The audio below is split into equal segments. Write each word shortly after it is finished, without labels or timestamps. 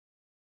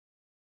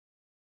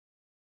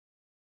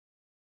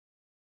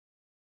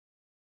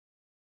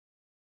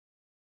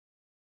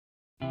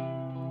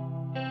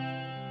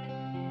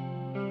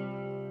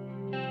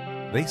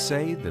They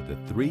say that the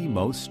three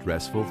most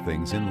stressful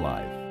things in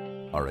life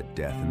are a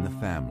death in the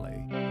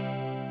family,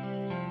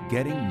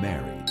 getting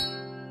married,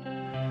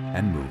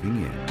 and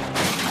moving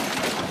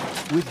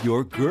in with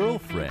your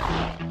girlfriend.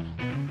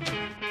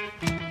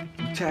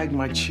 You tagged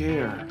my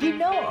chair. You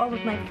know all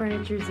of my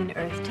furniture's in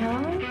earth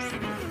tones.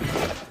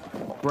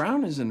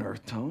 Brown is an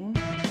earth tone.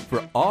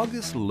 For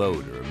August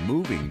Loader,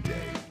 moving day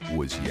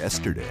was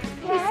yesterday.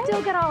 We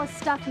still got all his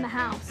stuff in the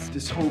house.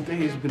 This whole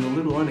day has been a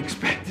little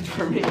unexpected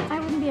for me. I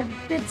wouldn't be a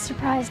bit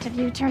surprised if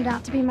you turned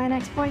out to be my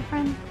next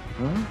boyfriend.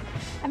 Huh?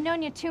 I've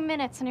known you 2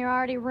 minutes and you're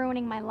already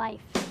ruining my life.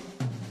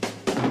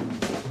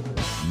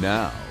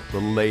 Now, the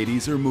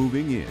ladies are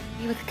moving in.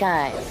 Be with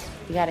guys.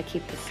 You gotta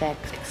keep the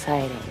sex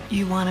exciting.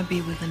 You want to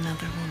be with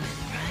another woman,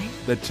 right?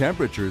 The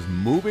temperature's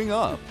moving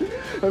up.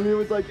 I mean, it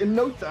was like in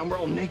no time we're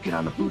all naked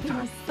on the futon.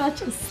 You're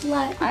such a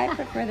slut. I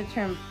prefer the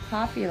term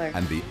popular.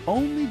 And the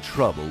only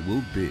trouble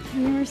will be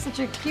You're such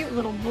a cute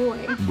little boy.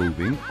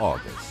 moving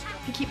August.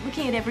 If you keep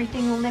looking at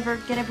everything, we'll never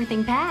get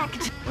everything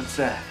packed. What's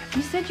that?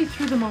 You said you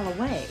threw them all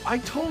away. I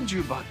told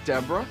you about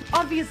Deborah.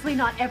 Obviously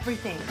not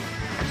everything.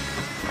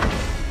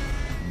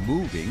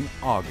 Moving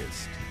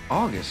August.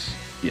 August?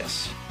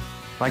 Yes.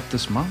 Like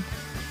this month?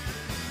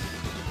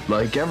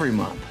 Like every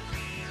month.